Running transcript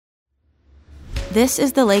This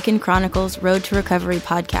is the Lakin Chronicles Road to Recovery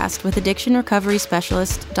podcast with addiction recovery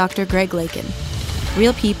specialist Dr. Greg Lakin.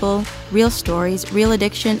 Real people, real stories, real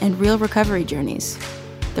addiction, and real recovery journeys.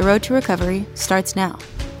 The road to recovery starts now.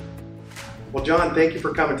 Well, John, thank you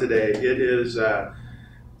for coming today. It is,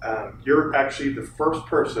 you're actually the first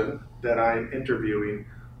person that I'm interviewing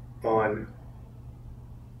on,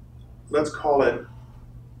 let's call it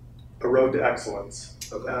a road to excellence.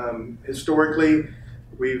 Historically,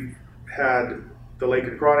 we've had the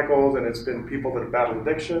Lakin Chronicles, and it's been people that have battled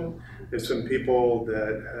addiction. It's been people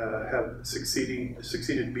that have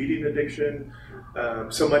succeeded beating addiction.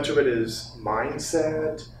 So much of it is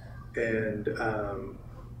mindset and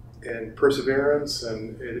perseverance,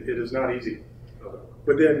 and it is not easy.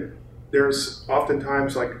 But then there's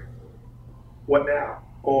oftentimes like, what now?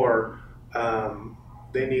 Or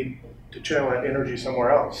they need to channel that energy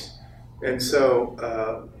somewhere else. And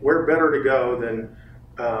so we're better to go than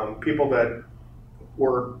people that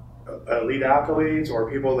were elite athletes, or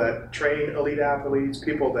people that train elite athletes,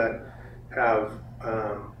 people that have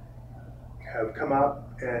come up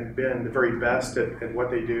and been the very best at what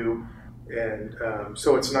they do. And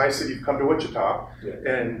so it's nice that you've come to Wichita,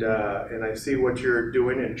 and I see what you're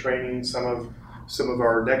doing in training some of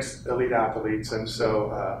our next elite athletes. And so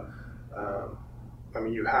I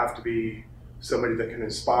mean, you have to be somebody that can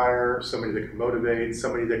inspire, somebody that can motivate,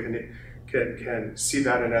 somebody that can see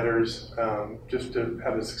that in others, just to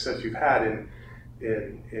have the success you've had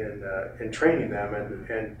in training them,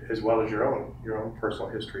 and as well as your own personal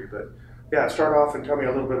history. But yeah, start off and tell me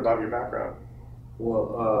a little bit about your background.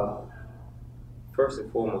 Well, first and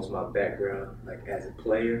foremost, my background, like as a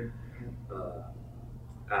player,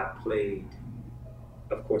 I played,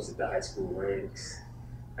 of course, at the high school ranks.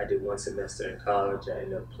 I did one semester in college. I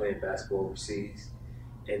ended up playing basketball overseas,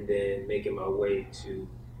 and then making my way to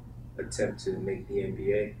attempt to make the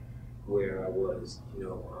NBA, where I was,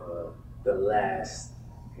 the last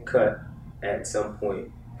cut at some point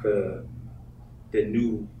for the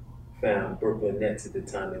new found Brooklyn Nets at the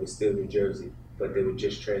time. They were still New Jersey, but they were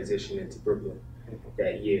just transitioning to Brooklyn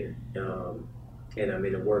that year. And I'm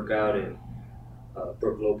in a workout, and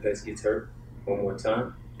Brook Lopez gets hurt one more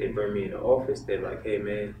time. They bring me in the office. They're like, "Hey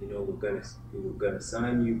man, we were gonna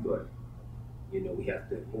sign you, but we have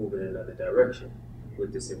to move in another direction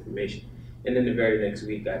with this information." And then the very next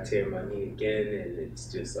week, I tear my knee again, and it's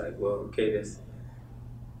just like, well, okay,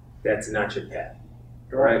 that's not your path,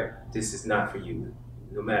 right? This is not for you.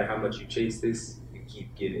 No matter how much you chase this, you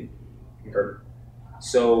keep getting hurt.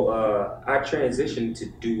 So I transitioned to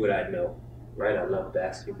do what I know, right? I love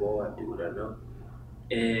basketball. I do what I know,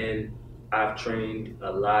 and I've trained a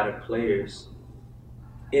lot of players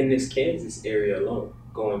in this Kansas area alone,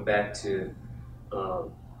 going back to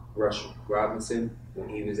Rush Robinson when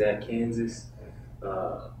he was at Kansas,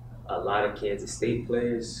 a lot of Kansas State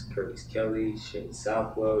players, Curtis Kelly, Shane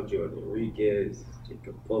Southwell, Jordan Enriquez,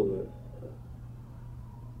 Jacob Fuller,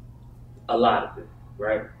 a lot of them,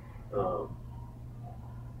 right?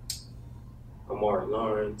 Amari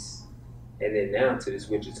Lawrence, and then now to this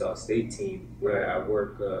Wichita State team where I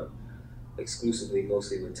work exclusively,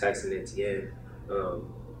 mostly with Tyson Etienne,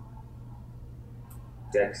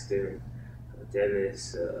 Dexter,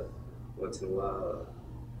 Dennis, once in a while,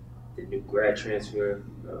 the new grad transfer,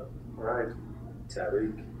 Right,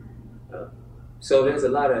 Tyreek. So there's a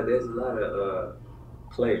lot of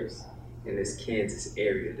players in this Kansas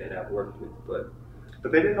area that I've worked with, but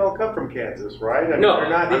they didn't all come from Kansas, right? I mean, no,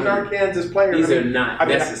 these aren't Kansas players. These are not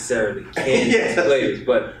necessarily Kansas yes. players,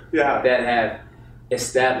 but yeah, that have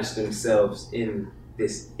established themselves in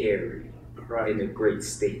this area, right, in a great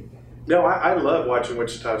state. No, I love watching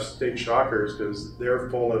Wichita State Shockers because they're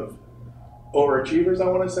full of overachievers, I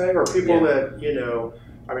want to say, or people that,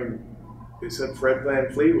 I mean, they said Fred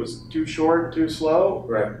VanVleet was too short, too slow,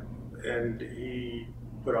 right, and he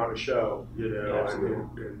put on a show,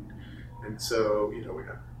 and so, we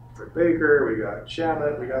got Fred Baker, we got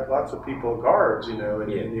Shamet, we got lots of people, guards, in the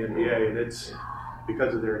NBA, and it's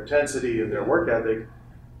because of their intensity and their work ethic,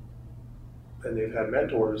 and they've had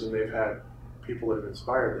mentors and they've had people that have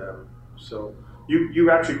inspired them. So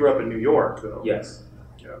you actually grew up in New York, though. Yes.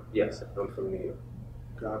 Yeah. Yes, I'm from New York.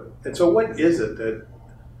 Got it. And so what is it that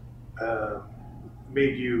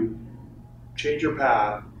made you change your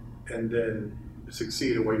path and then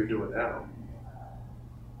succeed in what you're doing now?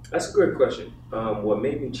 That's a great question. What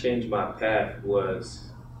made me change my path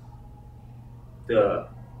was the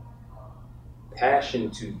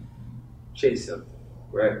passion to chase something,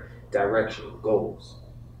 right? Direction, goals.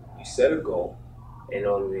 You set a goal, and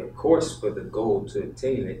on the course for the goal to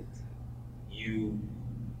attain it, you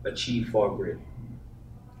achieve far greater,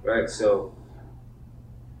 right? So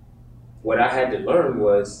what I had to learn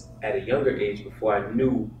was at a younger age, before I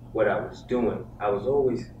knew what I was doing, I was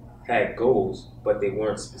always had goals, but they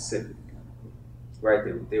weren't specific, right?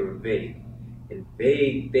 They were vague. And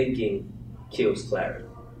vague thinking kills clarity.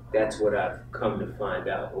 That's what I've come to find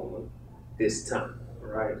out over this time.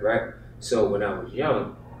 Right? So when I was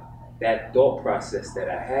young, that thought process that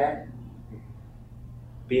I had,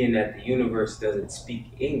 being that the universe doesn't speak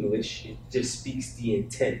English, it just speaks the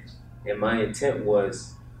intent. And my intent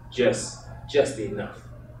was just enough.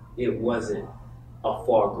 It wasn't a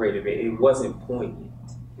far greater, it wasn't poignant.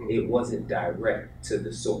 It wasn't direct to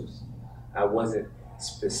the source. I wasn't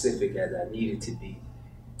specific as I needed to be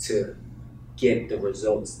to get the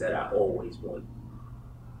results that I always wanted.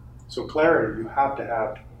 So clarity, you have to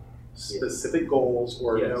have specific goals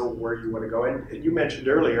or know where you want to go. And you mentioned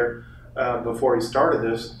earlier, before we started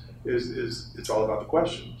this, is it's all about the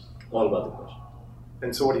questions. All about the questions.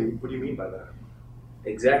 And so what do you mean by that?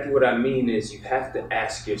 Exactly what I mean is you have to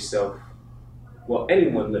ask yourself, well,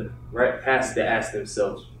 anyone living, right, has to ask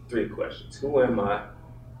themselves 3 questions. Who am I?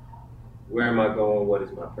 Where am I going? What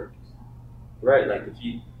is my purpose? Right? Like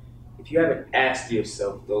if you haven't asked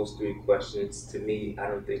yourself those 3 questions, to me, I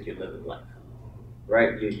don't think you're living life.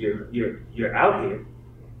 Right? You're out here,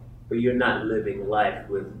 but you're not living life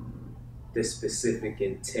with the specific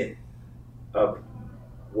intent of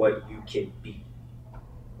what you can be.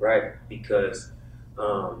 Right? Because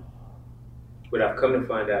what I've come to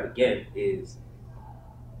find out again is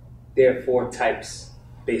there are 4 types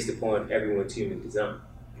based upon everyone's human design.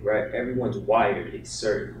 Right? Everyone's wired a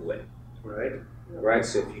certain way. Right?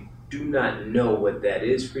 So if you do not know what that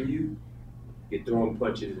is for you, you're throwing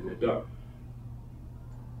punches in the dark.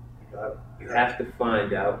 You have to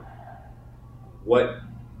find out what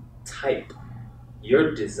type,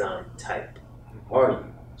 your design type, are you,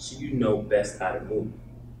 so you know best how to move.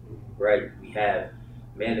 Right? We have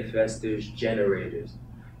manifestors, generators,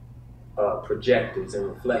 projectors, and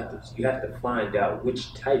reflectors. You have to find out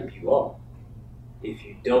which type you are. If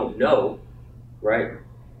you don't know, right,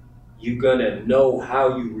 you're gonna know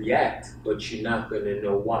how you react, but you're not gonna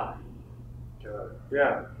know why.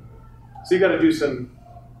 Yeah. So you got to do some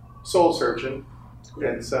soul searching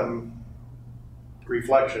and some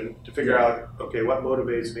reflection to figure out, okay, what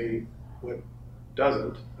motivates me, what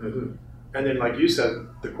doesn't. Mm-hmm. And then, like you said,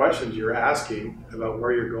 the questions you're asking about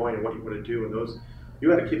where you're going and what you want to do, and those, you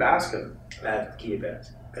got to keep asking. I have to keep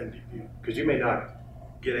asking. And because you may not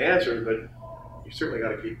get answers, but you certainly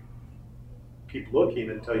got to keep looking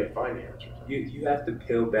until you find the answers. You have to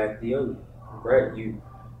peel back the onion, right?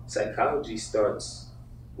 Psychology starts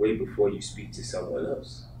way before you speak to someone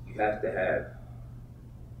else. You have to have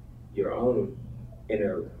your own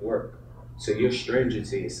inner work. So you're a stranger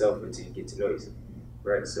to yourself until you get to know yourself,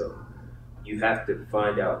 right? So you have to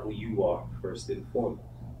find out who you are first and foremost.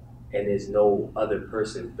 And there's no other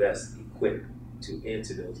person best equipped to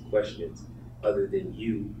answer those questions other than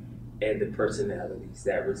you and the personalities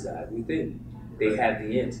that reside within. They have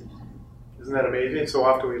the answers. Isn't that amazing? So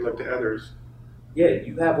often we look to others. Yeah,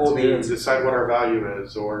 you have all the answers. To decide what our value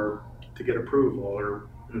is, or to get approval, or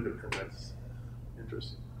and that's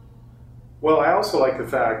interesting. Well, I also like the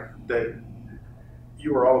fact that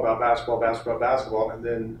you were all about basketball, and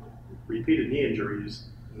then repeated knee injuries,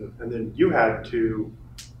 and then you had to.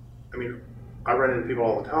 I mean, I run into people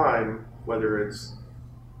all the time, whether it's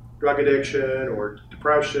drug addiction or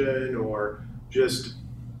depression or just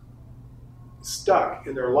stuck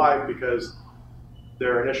in their life because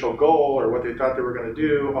their initial goal or what they thought they were going to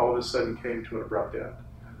do all of a sudden came to an abrupt end.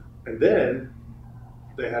 And then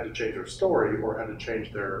they had to change their story or had to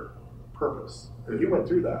change their purpose. And you went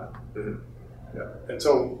through that. Mm-hmm. Yeah. And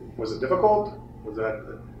so, was it difficult? Was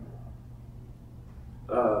that?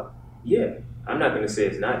 Yeah. I'm not going to say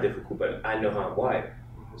it's not difficult, but I know how I'm wired.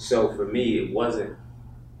 So for me, it wasn't.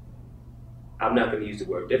 I'm not going to use the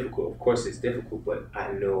word difficult. Of course, it's difficult, but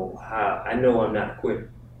I know how. I know I'm not a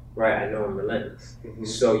quitter, right? I know I'm relentless. Mm-hmm.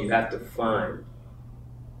 So you have to find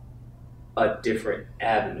a different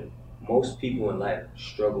avenue. Most people in life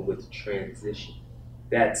struggle with transition.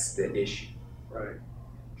 That's the issue, right?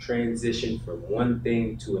 Transition from one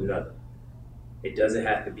thing to another. It doesn't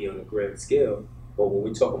have to be on a grand scale, but when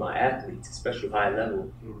we talk about athletes, especially high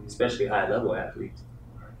level athletes,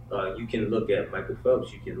 you can look at Michael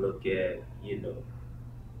Phelps. You can look at,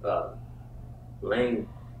 Lang.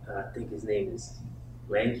 I think his name is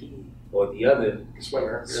Lanky, or the other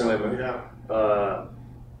swimmer. Yeah.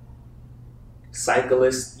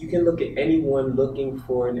 Cyclist. You can look at anyone looking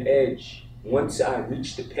for an edge. Once I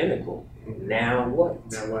reach the pinnacle, now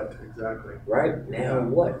what? Now what? Exactly. Right? Now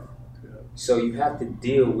what? Yeah. So you have to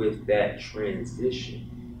deal with that transition.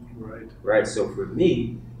 Right. Right? So for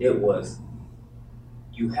me, It was,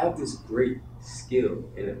 you have this great skill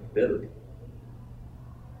and ability.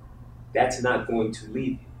 That's not going to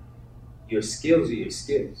leave you. Your skills are your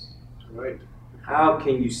skills. Right. How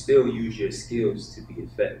can you still use your skills to be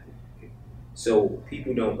effective? So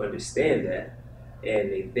people don't understand that,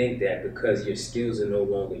 and they think that because your skills are no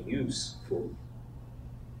longer useful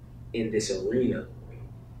in this arena,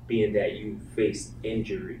 being that you faced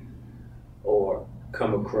injury or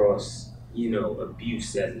come across,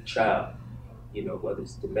 abuse as a child, whether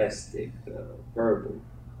it's domestic, verbal,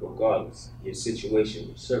 regardless, your situation,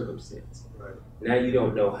 your circumstance. Right. Now you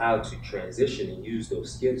don't know how to transition and use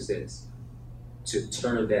those skill sets to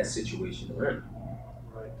turn that situation around.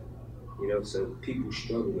 Right. So people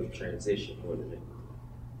struggle with transition more than anything.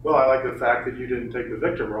 Well, I like the fact that you didn't take the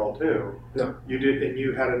victim role too. No. You did, and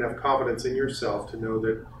you had enough confidence in yourself to know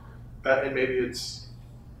that, and maybe it's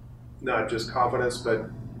not just confidence, but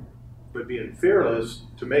being fearless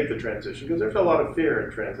to make the transition, because there's a lot of fear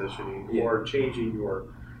in transitioning or changing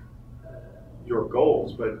your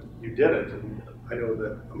goals, but you did it. And I know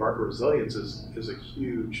that a mark of resilience is a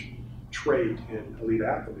huge trait in elite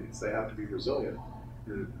athletes. They have to be resilient.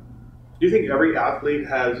 Do you think every athlete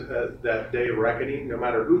has that day of reckoning, no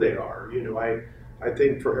matter who they are? I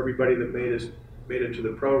think for everybody that made it to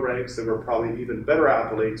the pro ranks, there were probably even better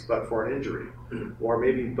athletes, but for an injury, or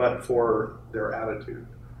maybe but for their attitude,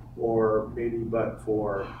 or maybe but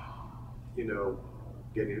for,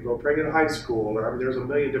 getting to go pregnant in high school. Or there's a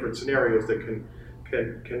million different scenarios that can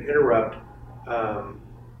interrupt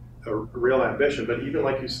a real ambition. But even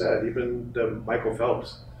like you said, even the Michael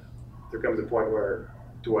Phelps, there comes a point where,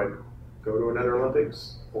 do I go to another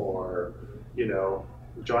Olympics? Or,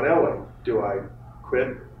 John Elway, do I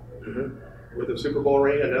quit with a Super Bowl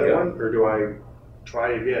ring, another one? Or do I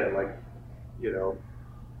try again?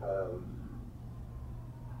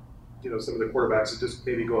 Some of the quarterbacks that just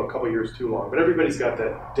maybe go a couple years too long. But everybody's got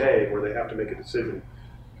that day where they have to make a decision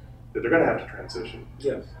that they're going to have to transition.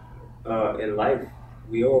 Yes. In life,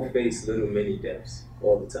 we all face little mini deaths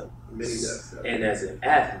all the time. Mini deaths. Yeah. And as an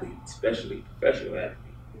athlete, especially professional athlete,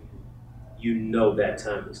 you know that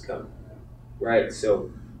time is coming, right?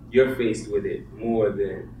 So you're faced with it more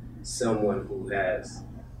than someone who has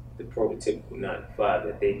the prototypical 9 to 5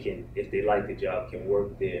 that they can, if they like the job, can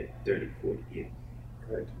work there 30, 40 years.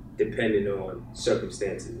 Right. Depending on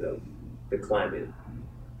circumstances of the climate.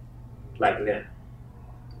 Like now,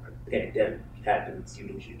 pandemic happens, you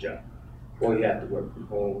lose your job, or you have to work from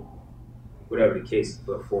home, whatever the case.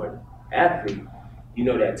 But for an athlete, you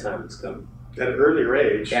know that time is coming. At an earlier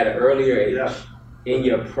age. Yeah. In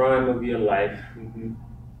your prime of your life,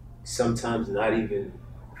 sometimes not even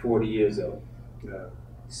 40 years old. Yeah.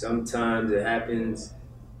 Sometimes it happens.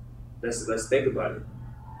 Let's think about it.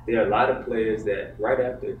 There are a lot of players that right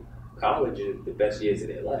after college are the best years of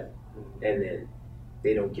their life, and then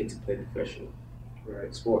they don't get to play professional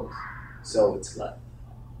sports. So it's like,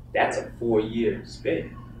 that's a 4-year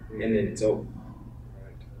span, and then it's over.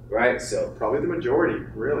 Right? So probably the majority,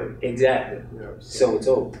 really. Exactly. Yeah. So it's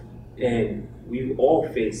over. And we all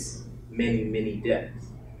face many, many deaths.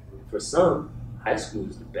 For some, high school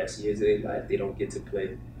is the best years of their life. They don't get to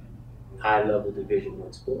play high-level Division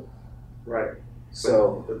I sports. Right.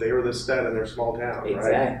 So, but they were the stud in their small town,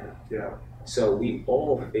 exactly. Right? Yeah. So we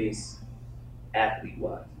all face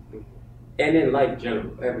athlete-wise. And in life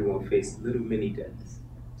general, everyone faces little mini deaths.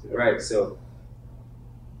 Right? So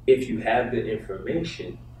if you have the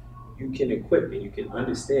information, you can equip and you can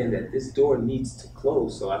understand that this door needs to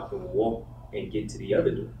close so I can walk and get to the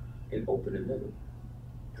other door and open another.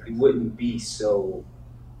 You wouldn't be so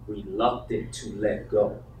reluctant to let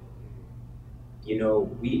go.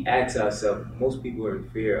 We ask ourselves, most people are in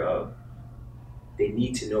fear of, they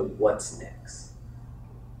need to know what's next,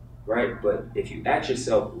 right? But if you ask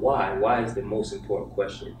yourself why is the most important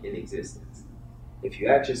question in existence. If you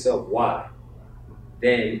ask yourself why,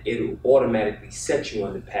 then it'll automatically set you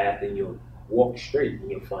on the path and you'll walk straight and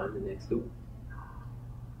you'll find the next door.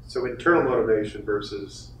 So internal motivation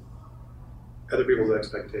versus other people's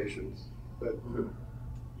expectations. But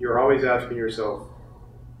you're always asking yourself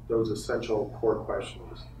those essential core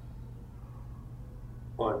questions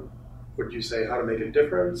on, would you say, how to make a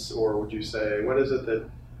difference? Or would you say, what is it that...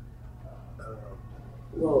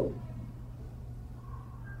 Well,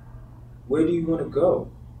 where do you want to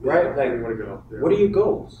go? Right? Where do you want to go? Yeah. What are your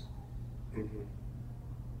goals?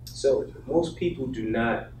 So most people do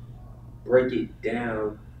not break it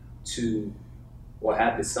down to, or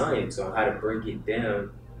have the science on how to break it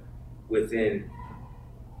down within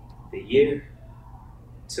the year,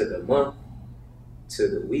 to the month, to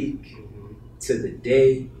the week, to the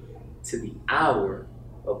day, to the hour,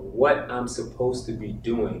 of what I'm supposed to be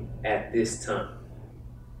doing at this time.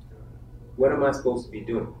 What am I supposed to be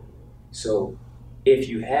doing? So if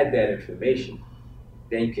you had that information,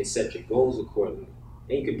 then you can set your goals accordingly.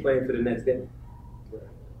 And you can plan for the next day.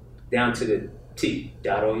 Down to the T.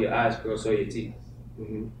 Dot all your I's, cross all your T's.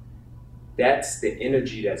 Mm-hmm. That's the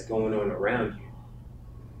energy that's going on around you.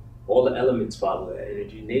 All the elements follow that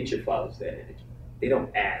energy. Nature follows that energy. They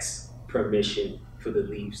don't ask permission for the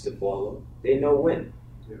leaves to follow. They know when.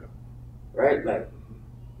 Yeah. Right? Like,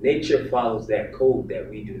 nature follows that code that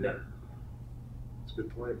we do not. That's a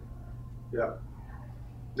good point. Yeah.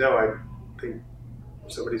 No, I think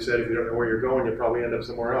somebody said if you don't know where you're going, you'll probably end up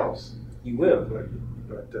somewhere else. You will.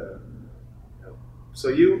 So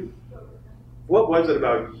what was it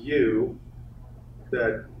about you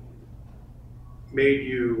that made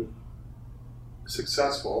you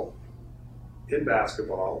successful in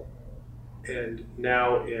basketball and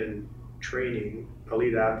now in training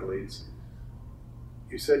elite athletes?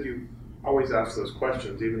 You said you always ask those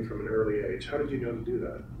questions, even from an early age. How did you know to do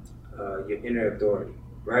that? Your inner authority,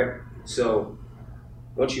 right? So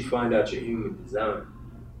once you find out your human design,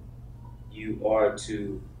 you are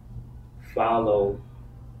to follow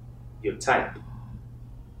your type.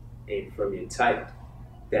 And from your type,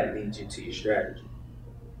 that leads you to your strategy.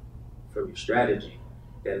 From your strategy,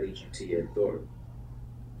 that leads you to your authority.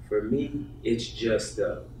 For me, it's just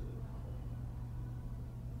a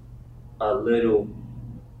little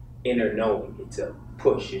inner knowing. It's a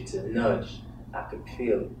push, it's a nudge. I can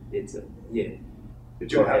feel it. It's a, yeah.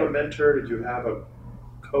 Did you have a mentor? Did you have a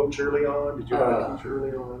coach early on? Did you have a teacher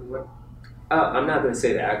early on? What? I'm not going to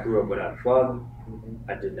say that I grew up without a father. Mm-hmm.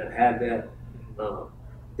 I did not have that.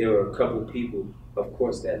 There were a couple people, of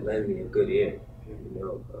course, that lent me a good ear. You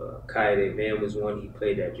know, Kaide Van was one. He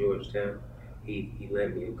played at Georgetown. He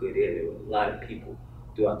lent me a good ear. There were a lot of people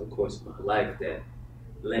throughout the course of my life that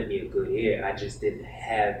lent me a good ear. I just didn't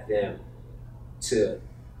have them to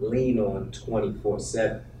lean on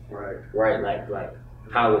 24/7. Right. Like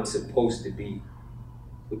how it's supposed to be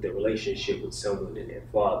with the relationship with someone and their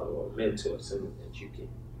father or a mentor, someone that you can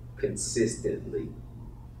consistently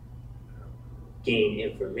gain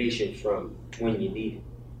information from when you need it,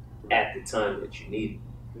 at the time that you need it.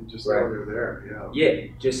 And just know they're there, Yeah,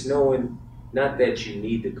 just knowing, not that you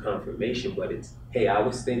need the confirmation, but it's, hey, I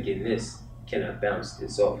was thinking this, can I bounce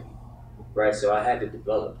this off you? Right, so I had to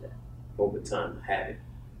develop that over time, I had it.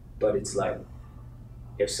 But it's like,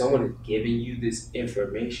 if someone is giving you this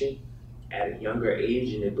information at a younger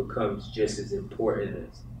age and it becomes just as important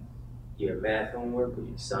as your math homework or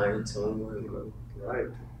your science homework, right?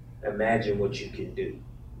 Imagine what you can do.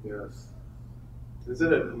 Yes.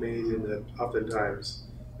 Isn't it amazing that oftentimes,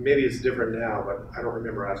 maybe it's different now, but I don't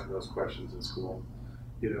remember asking those questions in school,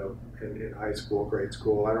 you know, in high school, grade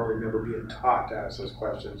school. I don't remember being taught to ask those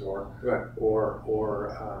questions or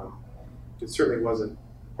it certainly wasn't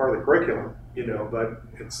part of the curriculum, you know, but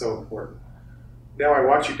it's so important. Now I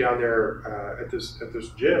watch you down there at this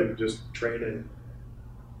gym just training.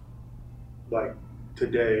 Like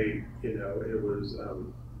today, you know, it was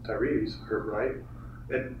Tyrese, right?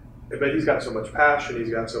 But he's got so much passion.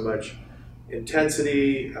 He's got so much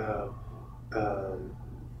intensity. I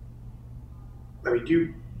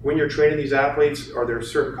mean, when you're training these athletes, are there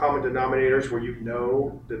certain common denominators where you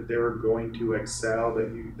know that they're going to excel?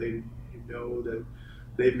 That you know that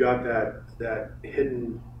they've got that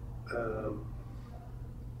hidden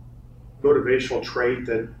motivational trait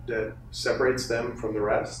that separates them from the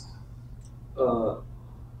rest?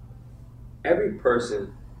 Every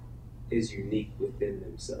person is unique within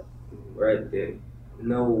themselves, right?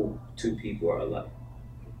 No two people are alike.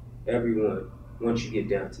 Everyone, once you get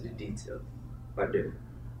down to the details, are different.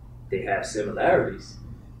 They have similarities,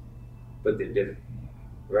 but they're different,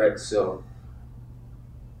 right? So,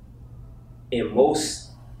 in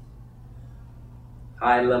most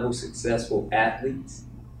high-level successful athletes,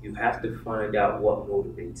 you have to find out what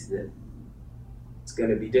motivates them. It's going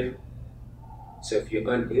to be different. So if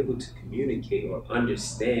you're unable to communicate or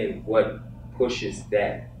understand what pushes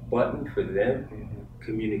that button for them,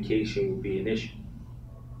 communication will be an issue.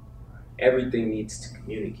 Everything needs to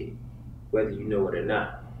communicate, whether you know it or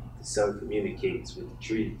not. The sun communicates with the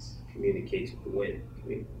trees, communicates with the wind,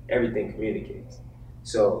 everything communicates.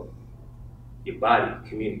 So your body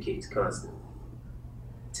communicates constantly.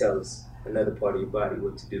 It tells another part of your body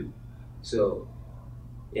what to do. So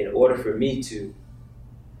in order for me to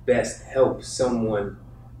best help someone,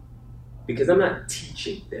 because I'm not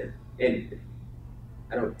teaching them anything.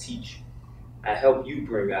 I don't teach you. I help you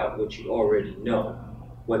bring out what you already know,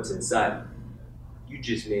 what's inside you. You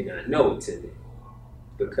just may not know it's in there.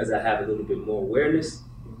 Because I have a little bit more awareness,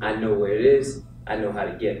 I know where it is, I know how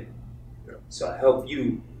to get it. So I help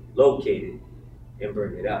you locate it and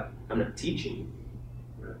bring it out. I'm not teaching you.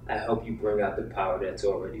 I help you bring out the power that's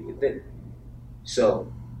already within.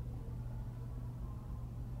 So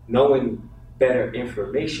knowing better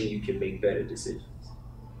information, you can make better decisions.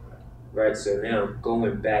 Right? So now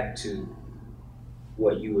going back to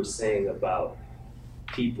what you were saying about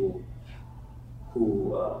people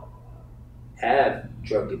who have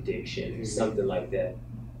drug addiction, something like that,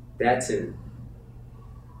 that's a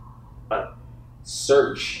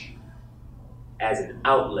search as an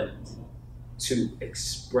outlet to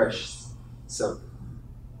express something.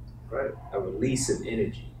 Right. A release of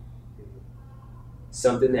energy.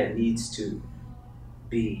 Something that needs to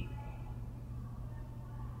be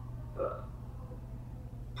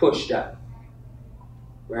pushed out.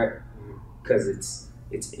 Right? Because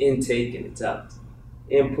it's intake and it's out.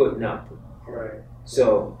 Input and output. Right.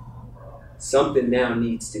 So something now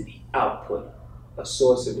needs to be output, a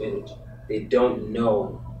source of energy. They don't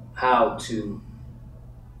know how to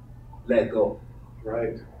let go.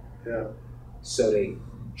 Right. Yeah. So they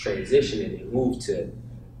transition and they move to,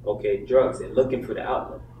 okay, drugs. They're looking for the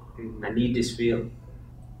outlet. I need this feeling.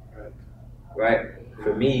 Right?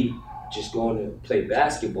 For me, just going to play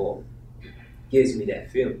basketball gives me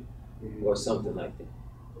that feeling, or something like that.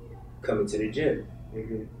 Coming to the gym.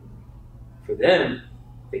 For them,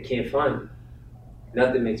 they can't find it.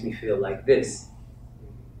 Nothing makes me feel like this.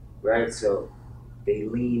 Right? So they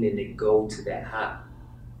lean and they go to that high.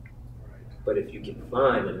 But if you can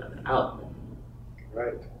find another outlet,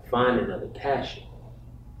 find another passion,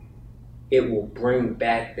 it will bring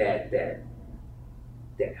back that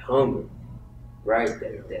hunger, right?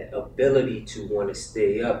 That ability to want to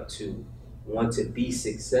stay up, to want to be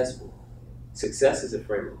successful. Success is a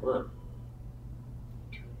frame of mind.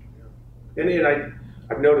 And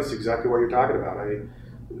I've noticed exactly what you're talking about. I mean,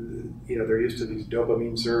 they're used to these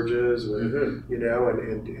dopamine surges, and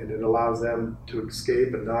it allows them to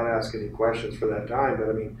escape and not ask any questions for that time. But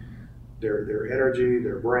I mean, their energy,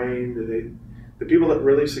 their brain, the people that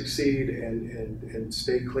really succeed and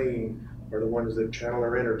stay clean are the ones that channel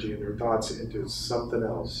their energy and their thoughts into something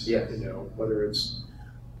else. Yes. Whether it's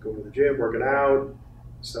going to the gym, working out,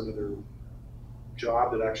 some other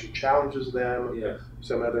job that actually challenges them,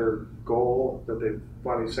 some other goal that they've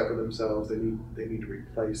finally set for themselves. They need to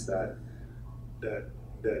replace that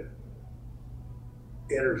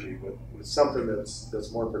energy with something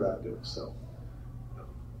that's more productive.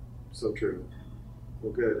 So true.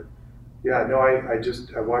 Well, good. Yeah, no, I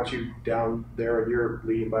watch you down there, and you're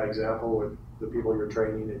leading by example with the people you're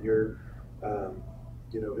training, and you're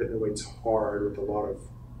hitting the weights hard with a lot of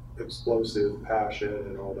explosive passion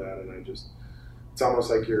and all that, and it's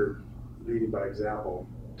almost like you're leading by example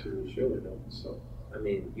too. Sure. So I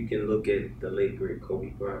mean, you can look at the late great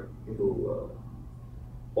Kobe Bryant, who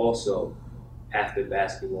also, after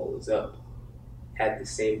basketball was up, had the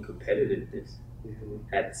same competitiveness,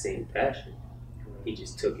 had the same passion. He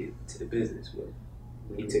just took it to the business world.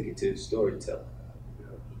 He took it to the storytelling.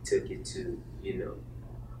 He took it to,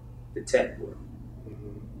 the tech world.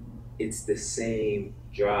 It's the same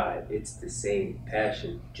drive. It's the same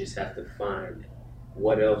passion. You just have to find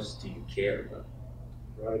what else do you care about.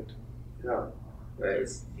 Right. Yeah. Right.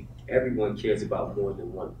 Everyone cares about more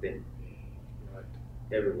than one thing. Right.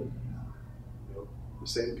 Everyone. The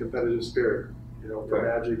same competitive spirit. For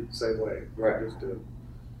Magic, same way. Right. Just a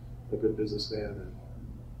good businessman and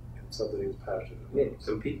something he was passionate about. Yeah,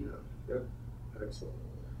 some people. Yeah. Excellent.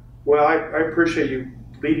 Well, I appreciate you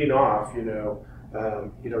leading off,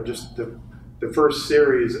 just the first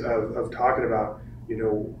series of talking about,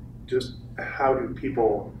 just how do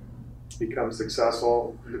people become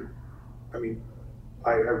successful. I mean,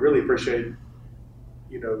 I really appreciate,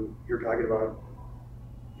 you're talking about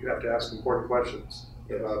you have to ask important questions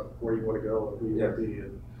about where you want to go and who you want to be,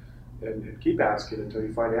 and keep asking until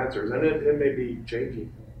you find answers. And it may be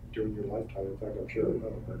changing during your lifetime. In fact, I'm sure it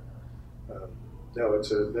will. But no, it's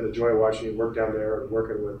been a joy watching you work down there and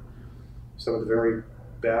working with some of the very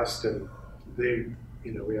best. And they,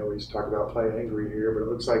 we always talk about playing angry here, but it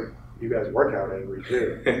looks like you guys work out angry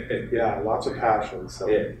too. Yeah, lots of passion. So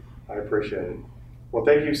I appreciate it. Well,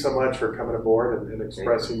 thank you so much for coming aboard and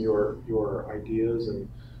expressing your ideas and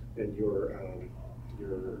your I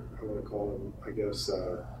want to call them, I guess,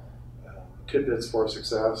 tidbits for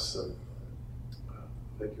success. And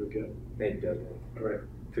thank you again. Thank you, Doug. All right.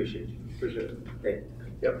 Appreciate you. Appreciate it. Thank you.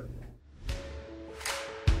 Yep.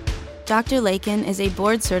 Dr. Lakin is a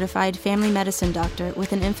board-certified family medicine doctor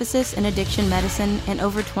with an emphasis in addiction medicine and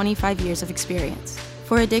over 25 years of experience.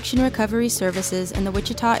 For addiction recovery services in the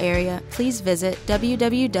Wichita area, please visit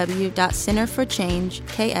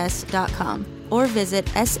www.centerforchangeks.com. or visit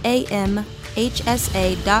samhsa.gov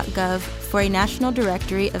for a national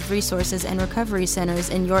directory of resources and recovery centers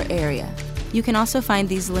in your area. You can also find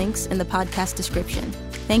these links in the podcast description.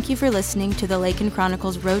 Thank you for listening to the Lakin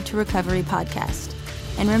Chronicles Road to Recovery podcast.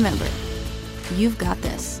 And remember, you've got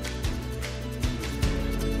this.